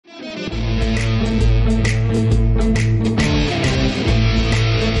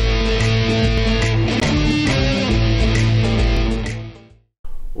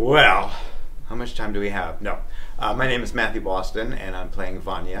time do we have? No. My name is Matthew Boston, and I'm playing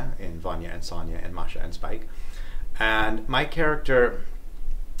Vanya in Vanya and Sonia and Masha and Spike. And my character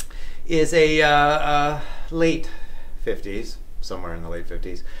is a late 50s, somewhere in the late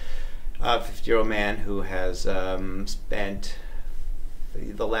 50s, 50-year-old man who has spent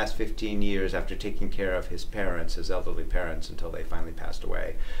the last 15 years after taking care of his parents, his elderly parents, until they finally passed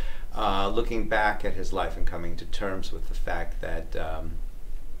away, looking back at his life and coming to terms with the fact that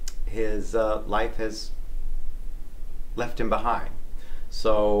his life has left him behind.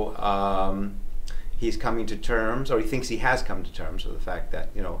 So he's coming to terms, or he thinks he has come to terms with the fact that,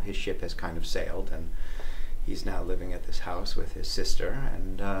 you know, his ship has kind of sailed, and he's now living at this house with his sister,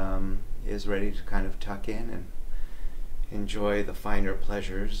 and is ready to kind of tuck in and enjoy the finer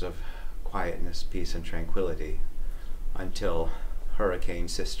pleasures of quietness, peace, and tranquility until hurricane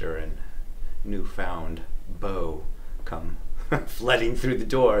sister and newfound beau come flooding through the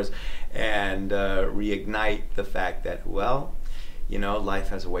doors and reignite the fact that, well, you know, life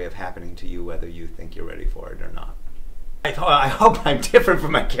has a way of happening to you whether you think you're ready for it or not. I hope I'm different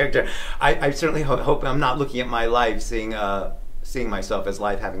from my character. I certainly hope I'm not looking at my life seeing myself as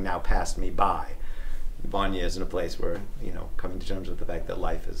life having now passed me by. Vanya is in a place where, you know, coming to terms with the fact that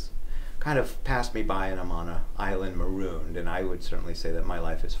life has kind of passed me by and I'm on an island marooned, and I would certainly say that my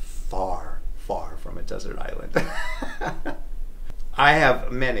life is far, far from a desert island. I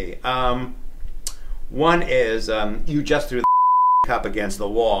have many. One is, you just threw the cup against the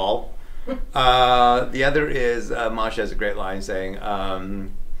wall. The other is, Masha has a great line saying,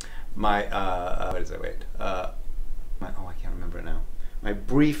 what is it, wait, oh, I can't remember it now. My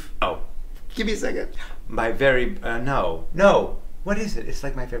brief, oh, give me a second. My very, no, what is it? It's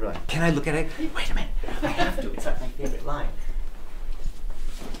like my favorite line. Can I look at it? Wait a minute, I have to, it's like my favorite line.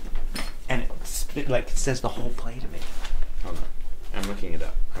 And it like, it says the whole play to me. Hold on, I'm looking it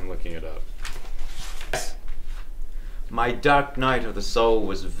up, Yes. My dark night of the soul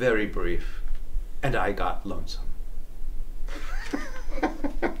was very brief, and I got lonesome.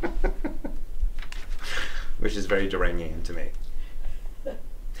 Which is very Durangian to me.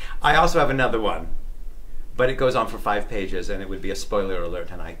 I also have another one, but it goes on for 5 pages, and it would be a spoiler alert,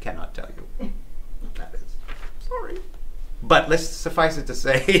 and I cannot tell you what that is. Sorry. But let's suffice it to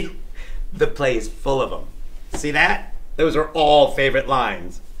say, the play is full of them. See that? Those are all favorite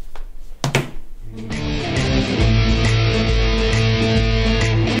lines.